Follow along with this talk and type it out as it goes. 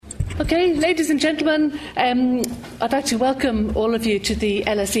Okay, ladies and gentlemen, I'd like to welcome all of you to the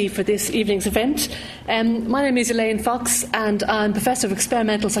LSE for this evening's event. My name is Elaine Fox, and I'm Professor of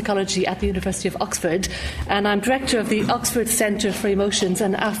Experimental Psychology at the University of Oxford, and I'm Director of the Oxford Centre for Emotions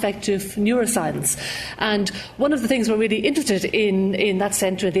and Affective Neuroscience. And one of the things we're really interested in that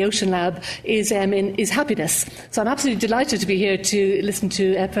centre, the Ocean Lab, is happiness. So I'm absolutely delighted to be here to listen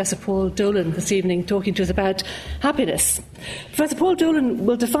to Professor Paul Dolan this evening talking to us about happiness. Professor Paul Dolan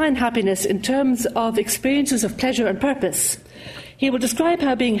will define happiness in terms of experiences of pleasure and purpose. He will describe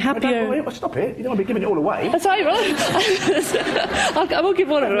how being happier... Well, stop it. You don't want to be giving it all away. Oh, sorry, Ron. I won't give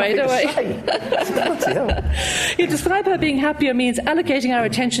all of it away, don't worry. He'll describe how being happier means allocating our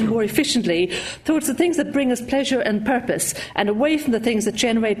attention more efficiently towards the things that bring us pleasure and purpose, and away from the things that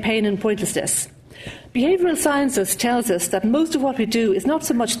generate pain and pointlessness. Behavioural sciences tells us that most of what we do is not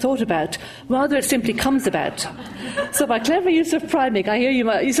so much thought about, rather it simply comes about. So by clever use of priming, I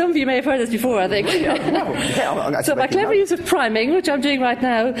hear some of you may have heard this before, I think. So by clever use of priming, which I'm doing right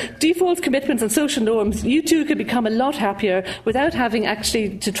now, defaults, commitments and social norms, you too can become a lot happier without having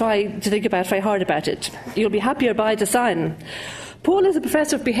actually to try to think very hard about it. You'll be happier by design. Paul is a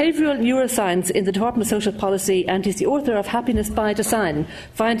Professor of Behavioural Neuroscience in the Department of Social Policy, and he's the author of Happiness by Design,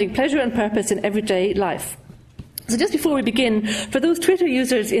 Finding Pleasure and Purpose in Everyday Life. So just before we begin, for those Twitter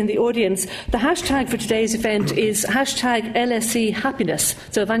users in the audience, the hashtag for today's event is hashtag LSE Happiness.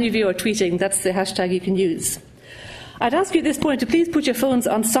 So if any of you are tweeting, that's the hashtag you can use. I'd ask you at this point to please put your phones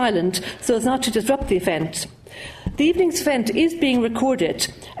on silent so as not to disrupt the event. The evening's event is being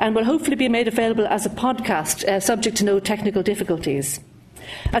recorded and will hopefully be made available as a podcast, subject to no technical difficulties.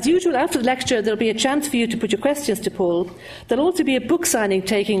 As usual, after the lecture, there will be a chance for you to put your questions to Paul. There will also be a book signing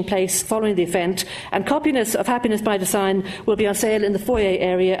taking place following the event, and copies of Happiness by Design will be on sale in the foyer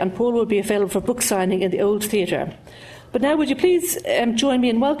area, and Paul will be available for book signing in the Old Theatre. But now, would you please join me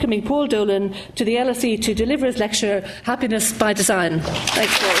in welcoming Paul Dolan to the LSE to deliver his lecture, Happiness by Design.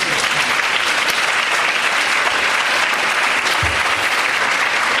 Thanks, Paul.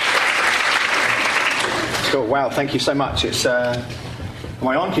 Cool. Wow, thank you so much. Am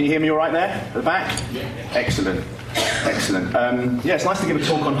I on? Can you hear me all right there at the back? Yeah. Excellent. It's nice to give a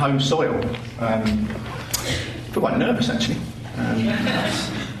talk on home soil. I feel quite nervous, actually. I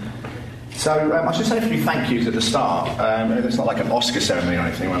should say a few thank yous at the start. It's not like an Oscar ceremony or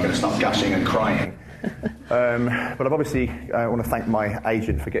anything where I'm going to start gushing and crying. But I've obviously want to thank my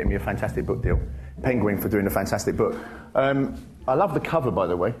agent for getting me a fantastic book deal. Penguin for doing a fantastic book. I love the cover, by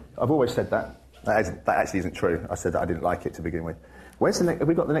the way. I've always said that. That actually isn't true. I said that I didn't like it to begin with. Where's the next? Have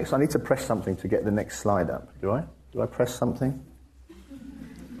we got the next? I need to press something to get the next slide up. Do I press something?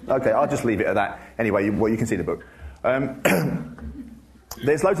 Okay, I'll just leave it at that. Anyway, you can see the book.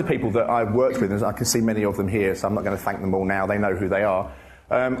 There's loads of people that I've worked with, and I can see many of them here, so I'm not going to thank them all now. They know who they are.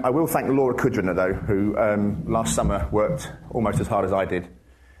 I will thank Laura Kudrina, though, who last summer worked almost as hard as I did,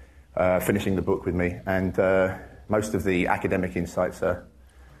 finishing the book with me, and most of the academic insights are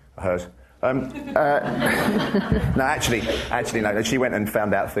hers. No, actually, no. She went and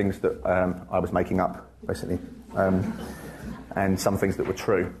found out things that I was making up, basically, and some things that were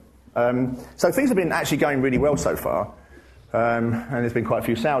true. So things have been actually going really well so far, and there's been quite a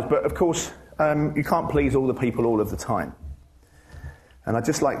few sales. But of course, you can't please all the people all of the time. And I'd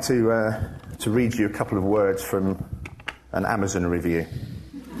just like to read you a couple of words from an Amazon review.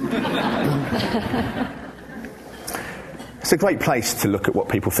 It's a great place to look at what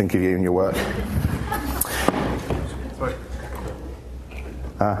people think of you and your work.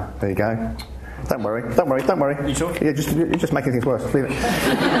 There you go. Don't worry. You sure? Yeah, you're just making things worse. Leave it.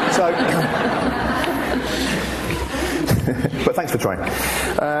 So, but thanks for trying.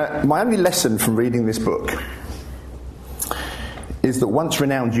 My only lesson from reading this book is that once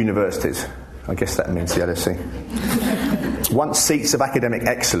renowned universities, I guess that means the LSE, once seats of academic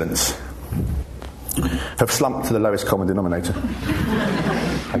excellence, have slumped to the lowest common denominator.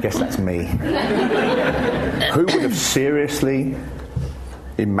 I guess that's me. Who would have seriously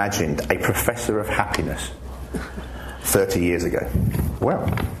imagined a professor of happiness 30 years ago? Well,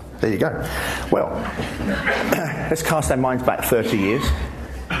 there you go. Well, let's cast our minds back 30 years,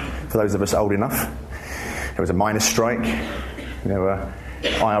 for those of us old enough. There was a miners' strike. There were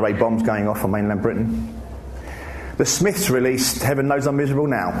IRA bombs going off on mainland Britain. The Smiths released Heaven Knows I'm Miserable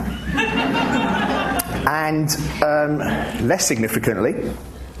Now. And less significantly,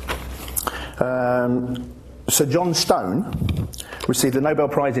 Sir John Stone received the Nobel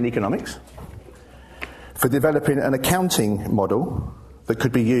Prize in Economics for developing an accounting model that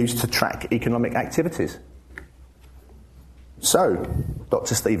could be used to track economic activities. So,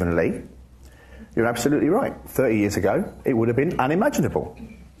 Dr. Stephen Lee, you're absolutely right. 30 years ago, it would have been unimaginable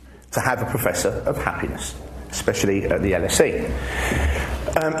to have a professor of happiness, especially at the LSE.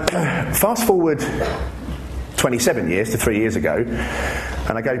 Fast forward 27 years to 3 years ago,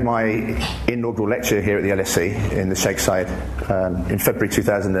 and I gave my inaugural lecture here at the LSE in the Sheikh Zayed in February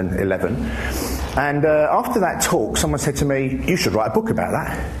 2011. And after that talk, someone said to me, "You should write a book about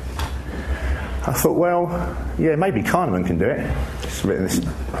that." I thought, well, yeah, maybe Kahneman can do it. It's written this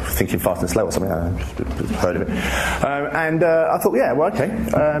Thinking Fast and Slow or something. I've heard of it. And I thought, yeah, well, okay.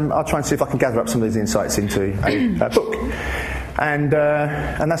 I'll try and see if I can gather up some of these insights into a book. And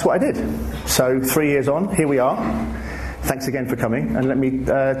that's what I did. So 3 years on, here we are. Thanks again for coming. And let me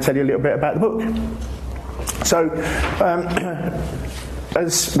tell you a little bit about the book. So,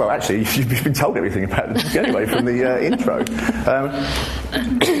 actually, you've been told everything about the book anyway from the intro.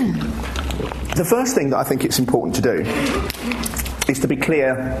 The first thing that I think it's important to do is to be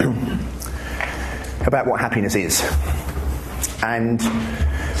clear about what happiness is. And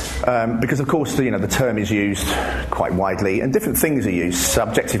because, of course, the term is used quite widely, and different things are used.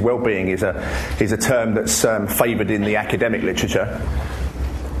 Subjective well-being is a term that's favoured in the academic literature.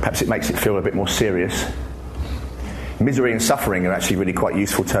 Perhaps it makes it feel a bit more serious. Misery and suffering are actually really quite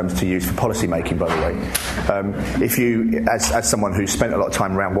useful terms to use for policy making, by the way. If you, as someone who's spent a lot of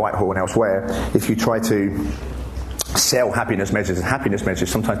time around Whitehall and elsewhere, if you try to sell happiness measures as happiness measures,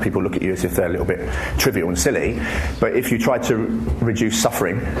 sometimes people look at you as if they're a little bit trivial and silly. But if you try to reduce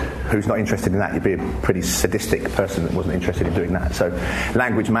suffering, who's not interested in that? You'd be a pretty sadistic person that wasn't interested in doing that. So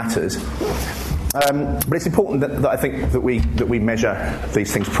language matters. But it's important that I think that we measure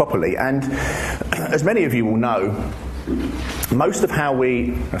these things properly. And as many of you will know, most of how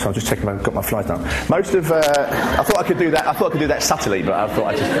we... So I'm just checking if I've got my slides now. Most of... I thought I could do that. I thought I could do that subtly, but I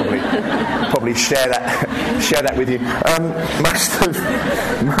thought I'd just probably share that with you.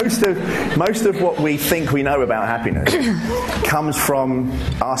 Most of what we think we know about happiness comes from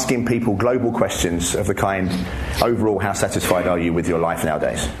asking people global questions of the kind, overall, how satisfied are you with your life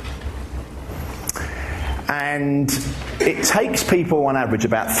nowadays? And it takes people on average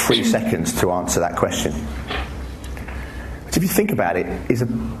about 3 seconds to answer that question. Which, if you think about it, is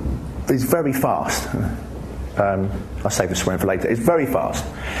very fast. I'll save the swearing for later. It's very fast.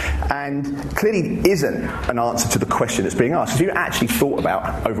 And clearly isn't an answer to the question that's being asked. If you actually thought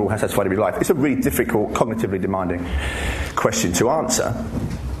about overall how satisfied are you with your life, it's a really difficult, cognitively demanding question to answer.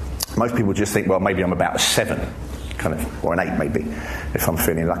 Most people just think, well, maybe I'm about a 7, kind of, or an 8 maybe, if I'm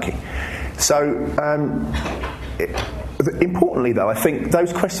feeling lucky. So, importantly, though, I think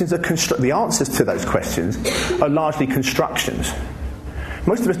those questions are the answers to those questions are largely constructions.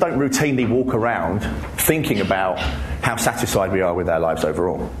 Most of us don't routinely walk around thinking about how satisfied we are with our lives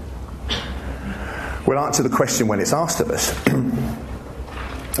overall. We'll answer the question when it's asked of us. And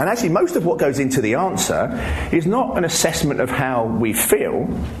actually, most of what goes into the answer is not an assessment of how we feel,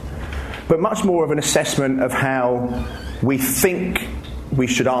 but much more of an assessment of how we think we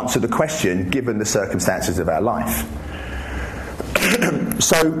should answer the question given the circumstances of our life.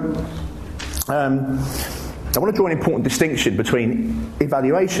 So, I want to draw an important distinction between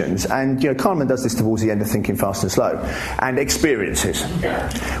evaluations and, Kahneman does this towards the end of Thinking Fast and Slow, and experiences,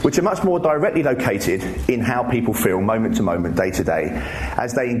 which are much more directly located in how people feel moment to moment, day to day,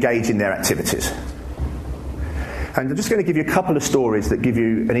 as they engage in their activities. And I'm just going to give you a couple of stories that give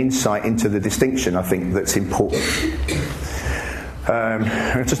you an insight into the distinction, I think, that's important.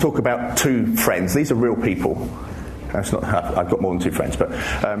 I'll just talk about 2 friends. These are real people. I've got more than 2 friends, but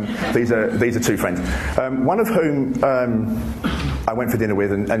these are 2 friends. One of whom I went for dinner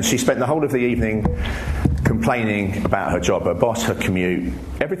with, and she spent the whole of the evening complaining about her job, her boss, her commute.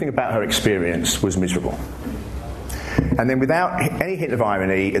 Everything about her experience was miserable. And then, without any hint of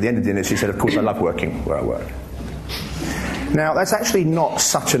irony, at the end of dinner, she said, "Of course, I love working where I work." Now, that's actually not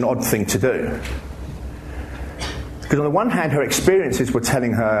such an odd thing to do. Because on the one hand, her experiences were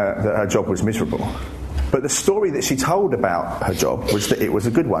telling her that her job was miserable. But the story that she told about her job was that it was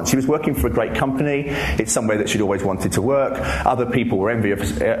a good one. She was working for a great company. It's somewhere that she'd always wanted to work. Other people were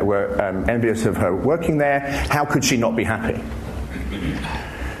envious of her working there. How could she not be happy?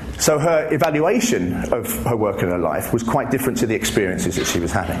 So her evaluation of her work and her life was quite different to the experiences that she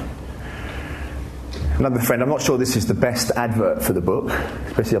was having. Another friend, I'm not sure this is the best advert for the book,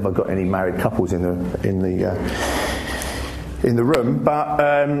 especially if I've got any married couples in the room, but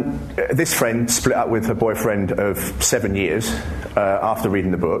this friend split up with her boyfriend of 7 years after reading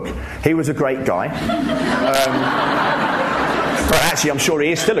the book. He was a great guy. But actually, I'm sure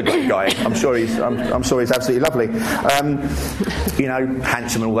he is still a great guy. I'm sure he's absolutely lovely.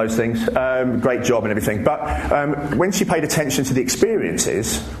 Handsome and all those things. Great job and everything. But when she paid attention to the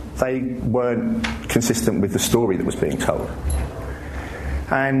experiences, they weren't consistent with the story that was being told.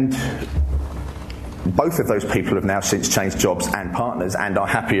 And both of those people have now since changed jobs and partners and are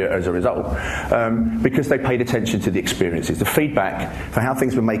happier as a result, because they paid attention to the experiences, the feedback for how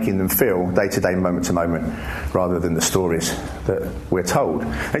things were making them feel day to day, moment to moment, rather than the stories that we're told.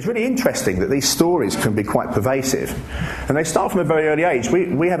 And it's really interesting that these stories can be quite pervasive, and they start from a very early age.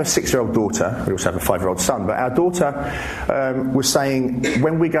 We have a 6-year-old daughter, we also have a 5-year-old son, but our daughter was saying,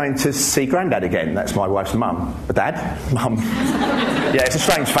 when we're going to see Grandad again, that's my wife's mum. Dad? Mum. Yeah, it's a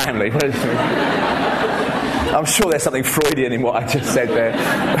strange family. I'm sure there's something Freudian in what I just said there.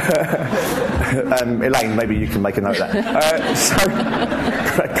 Elaine, maybe you can make a note of that.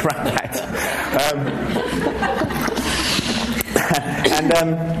 Granddad.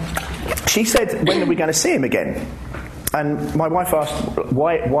 She said, when are we going to see him again? And my wife asked,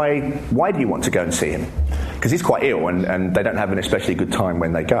 why do you want to go and see him? Because he's quite ill and they don't have an especially good time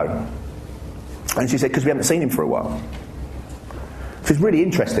when they go. And she said, because we haven't seen him for a while. So it's really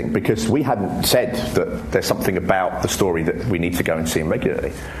interesting, because we hadn't said that there's something about the story that we need to go and see him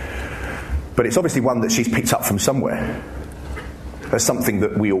regularly. But it's obviously one that she's picked up from somewhere as something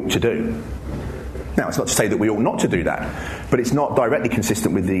that we ought to do. Now, it's not to say that we ought not to do that, but it's not directly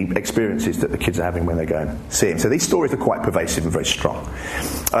consistent with the experiences that the kids are having when they go and see him. So these stories are quite pervasive and very strong.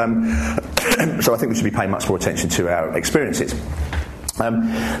 So I think we should be paying much more attention to our experiences.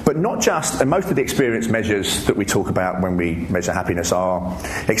 But not just, and most of the experience measures that we talk about when we measure happiness are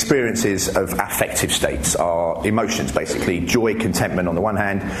experiences of affective states, are emotions basically, joy, contentment on the one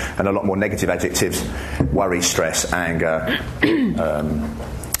hand, and a lot more negative adjectives, worry, stress, anger,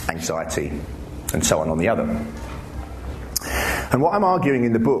 anxiety, and so on the other. And what I'm arguing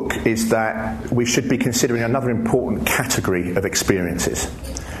in the book is that we should be considering another important category of experiences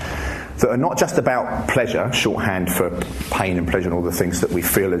that are not just about pleasure, shorthand for pain and pleasure and all the things that we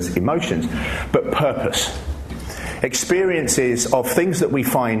feel as emotions, but purpose. Experiences of things that we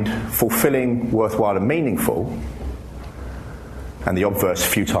find fulfilling, worthwhile and meaningful, and the obverse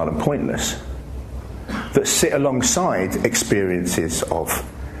futile and pointless, that sit alongside experiences of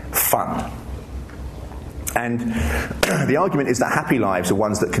fun. And the argument is that happy lives are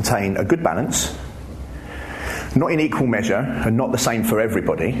ones that contain a good balance, not in equal measure and not the same for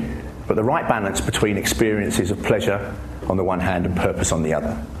everybody, but the right balance between experiences of pleasure on the one hand and purpose on the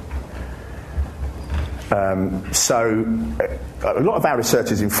other. So a lot of our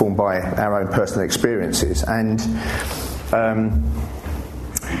research is informed by our own personal experiences, and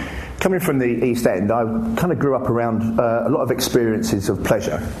coming from the East End, I kind of grew up around a lot of experiences of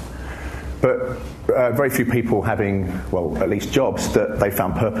pleasure, but very few people having, well, at least jobs that they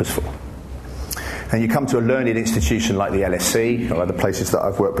found purposeful. And you come to a learned institution like the LSE or other places that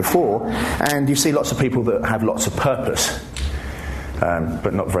I've worked before, and you see lots of people that have lots of purpose,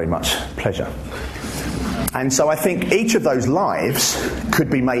 but not very much pleasure. And so I think each of those lives could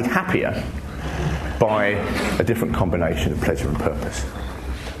be made happier by a different combination of pleasure and purpose.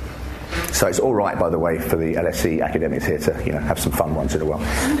 So it's all right, by the way, for the LSE academics here to, have some fun once in a while.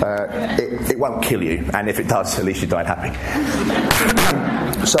 It won't kill you, and if it does, at least you died happy.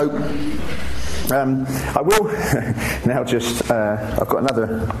 I will now just. I've got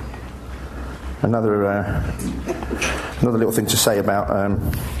another little thing to say about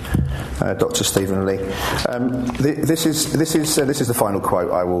Dr. Stephen Lee. This is the final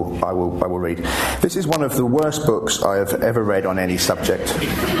quote I will read. This is one of the worst books I have ever read on any subject.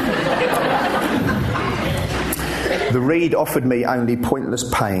 The read offered me only pointless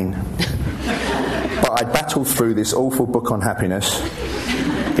pain, but I battled through this awful book on happiness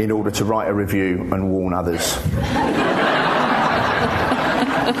in order to write a review and warn others.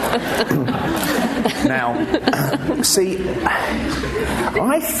 Now, see,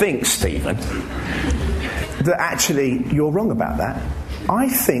 I think, Stephen, that actually you're wrong about that. I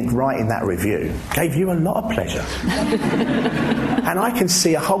think writing that review gave you a lot of pleasure. And I can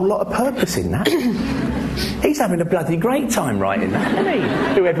see a whole lot of purpose in that. He's having a bloody great time writing that, isn't he?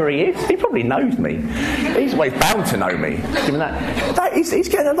 Whoever he is, he probably knows me. He's always bound to know me. Given that he's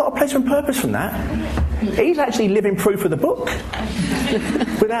getting a lot of pleasure and purpose from that. He's actually living proof of the book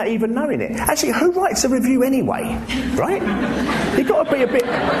without even knowing it. Actually, who writes a review anyway? Right? You've got to be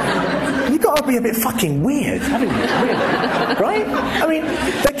a bit fucking weird, haven't you? Really? Right? I mean,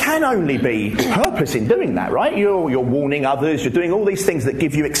 there can only be purpose in doing that, right? You're warning others. You're doing all these things that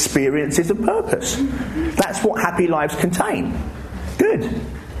give you experiences of purpose. That's what happy lives contain. Good.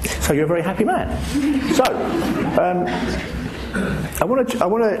 So you're a very happy man. So, I want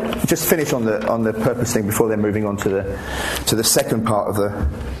to just finish on the purpose thing before then moving on to the second part of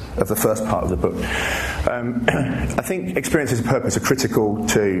the first part of the book. I think experiences of purpose are critical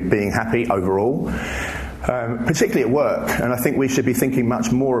to being happy overall, particularly at work. And I think we should be thinking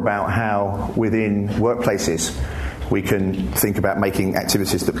much more about how within workplaces we can think about making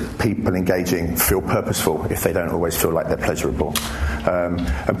activities that people engaging feel purposeful if they don't always feel like they're pleasurable.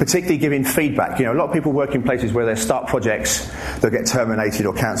 And particularly giving feedback. A lot of people work in places where they start projects that get terminated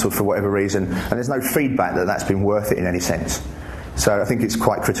or cancelled for whatever reason, and there's no feedback that that's been worth it in any sense. So I think it's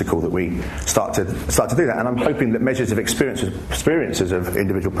quite critical that we start to do that, and I'm hoping that measures of experiences of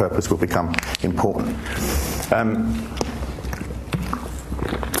individual purpose will become important.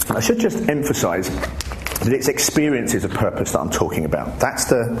 I should just emphasise that it's experiences of purpose that I'm talking about. That's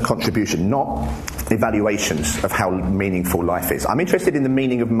the contribution, not evaluations of how meaningful life is. I'm interested in the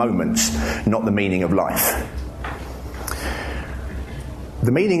meaning of moments, not the meaning of life.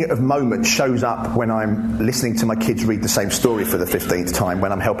 The meaning of moments shows up when I'm listening to my kids read the same story for the 15th time,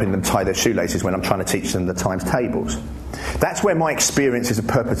 when I'm helping them tie their shoelaces, when I'm trying to teach them the times tables. That's where my experiences of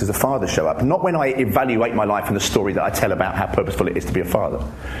purpose as a father show up, not when I evaluate my life and the story that I tell about how purposeful it is to be a father.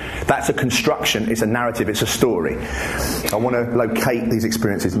 That's a construction, it's a narrative, it's a story. I want to locate these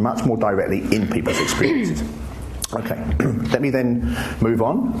experiences much more directly in people's experiences. Okay, let me then move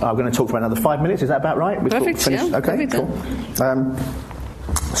on. I'm going to talk for another 5 minutes, is that about right? Perfect, yeah. Okay, cool.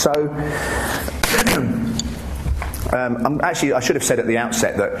 I should have said at the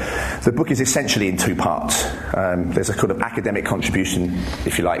outset that the book is essentially in two parts. There's a kind of academic contribution,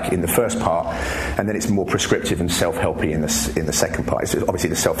 if you like, in the first part, and then it's more prescriptive and self-helpy in the second part. It's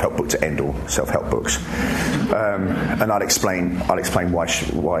obviously the self-help book to end all self-help books, and I'll explain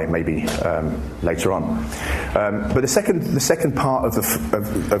why maybe later on. But the second part of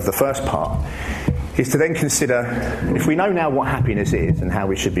the first part is to then consider, if we know now what happiness is and how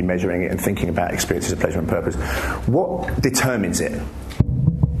we should be measuring it and thinking about experiences of pleasure and purpose, what determines it?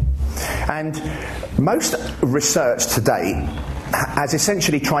 And most research to date has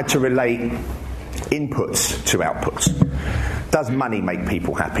essentially tried to relate inputs to outputs. Does money make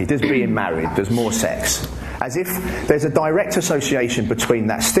people happy? Does being married? Does more sex? As if there's a direct association between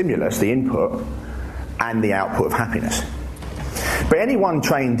that stimulus, the input, and the output of happiness. But anyone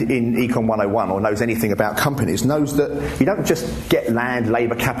trained in Econ 101 or knows anything about companies knows that you don't just get land,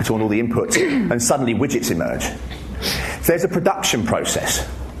 labour, capital and all the inputs and suddenly widgets emerge. There's a production process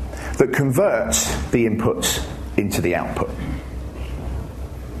that converts the inputs into the output.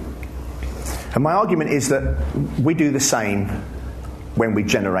 And my argument is that we do the same when we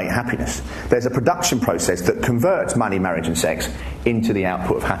generate happiness. There's a production process that converts money, marriage and sex into the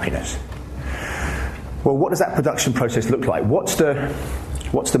output of happiness. Well, what does that production process look like? What's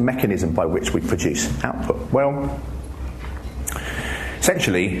the mechanism by which we produce output? Well,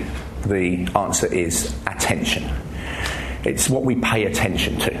 essentially, the answer is attention. It's what we pay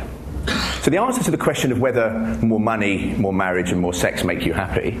attention to. So the answer to the question of whether more money, more marriage and more sex make you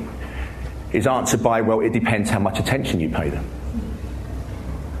happy is answered by, well, it depends how much attention you pay them.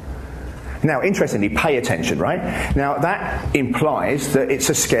 Now, interestingly, pay attention, right? Now, that implies that it's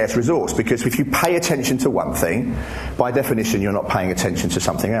a scarce resource, because if you pay attention to one thing, by definition, you're not paying attention to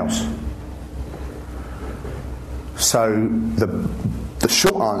something else. So, the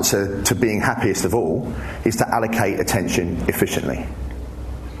short answer to being happiest of all is to allocate attention efficiently.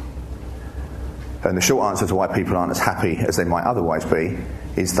 And the short answer to why people aren't as happy as they might otherwise be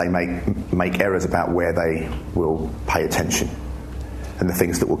is they make errors about where they will pay attention, and the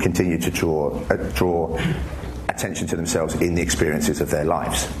things that will continue to draw attention to themselves in the experiences of their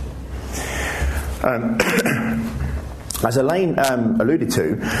lives. As Elaine alluded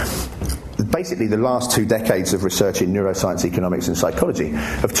to, basically the last 2 decades of research in neuroscience, economics and psychology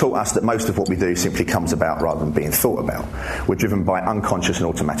have taught us that most of what we do simply comes about rather than being thought about. We're driven by unconscious and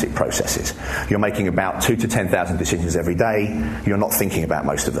automatic processes. You're making about 2,000 to 10,000 decisions every day. You're not thinking about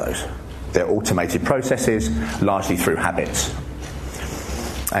most of those. They're automated processes, largely through habits.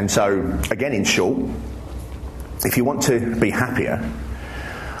 And so, again, in short, if you want to be happier,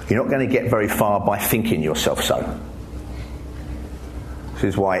 you're not going to get very far by thinking yourself so. This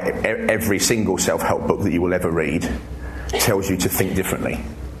is why every single self-help book that you will ever read tells you to think differently.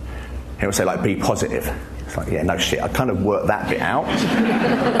 It will say, like, be positive. It's like, yeah, no shit, I kind of worked that bit out.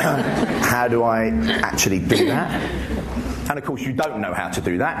 How do I actually do that? And, of course, you don't know how to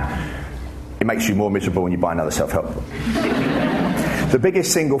do that. It makes you more miserable when you buy another self-help book. The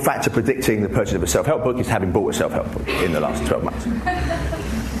biggest single factor predicting the purchase of a self-help book is having bought a self-help book in the last 12 months.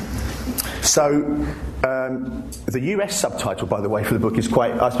 So, the US subtitle, by the way, for the book is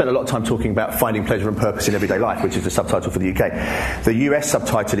I spent a lot of time talking about finding pleasure and purpose in everyday life, which is the subtitle for the UK. The US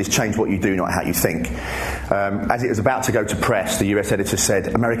subtitle is Change What You Do, Not How You Think. As it was about to go to press, the US editor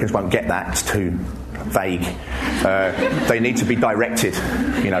said, Americans won't get that, it's too vague. They need to be directed,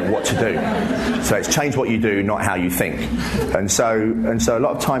 what to do. So it's change what you do, not how you think. And so a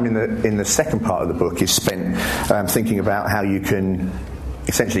lot of time in the second part of the book is spent thinking about how you can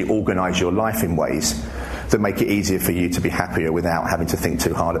essentially organise your life in ways that make it easier for you to be happier without having to think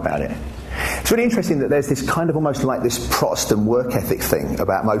too hard about it. It's really interesting that there's this kind of almost like this Protestant work ethic thing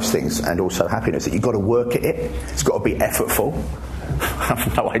about most things, and also happiness, that you've got to work at it. It's got to be effortful. I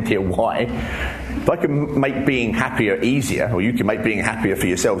have no idea why. If I can make being happier easier, or you can make being happier for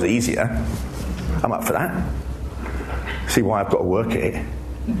yourselves easier, I'm up for that. See why I've got to work at it.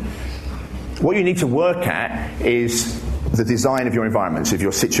 What you need to work at is the design of your environments, of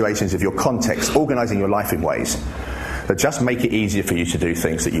your situations, of your context, organising your life in ways that just make it easier for you to do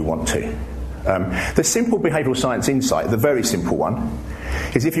things that you want to. The simple behavioural science insight, the very simple one,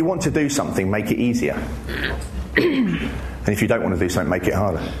 is if you want to do something, make it easier. And if you don't want to do something, make it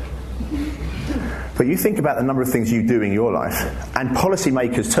harder. But you think about the number of things you do in your life, and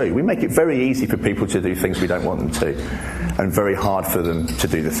policymakers too. We make it very easy for people to do things we don't want them to, and very hard for them to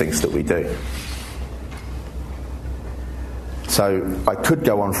do the things that we do. So I could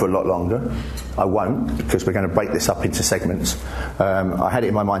go on for a lot longer. I won't, because we're going to break this up into segments. I had it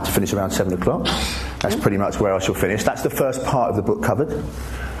in my mind to finish around 7 o'clock. That's pretty much where I shall finish. That's the first part of the book covered.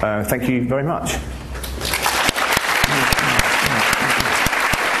 Thank you very much.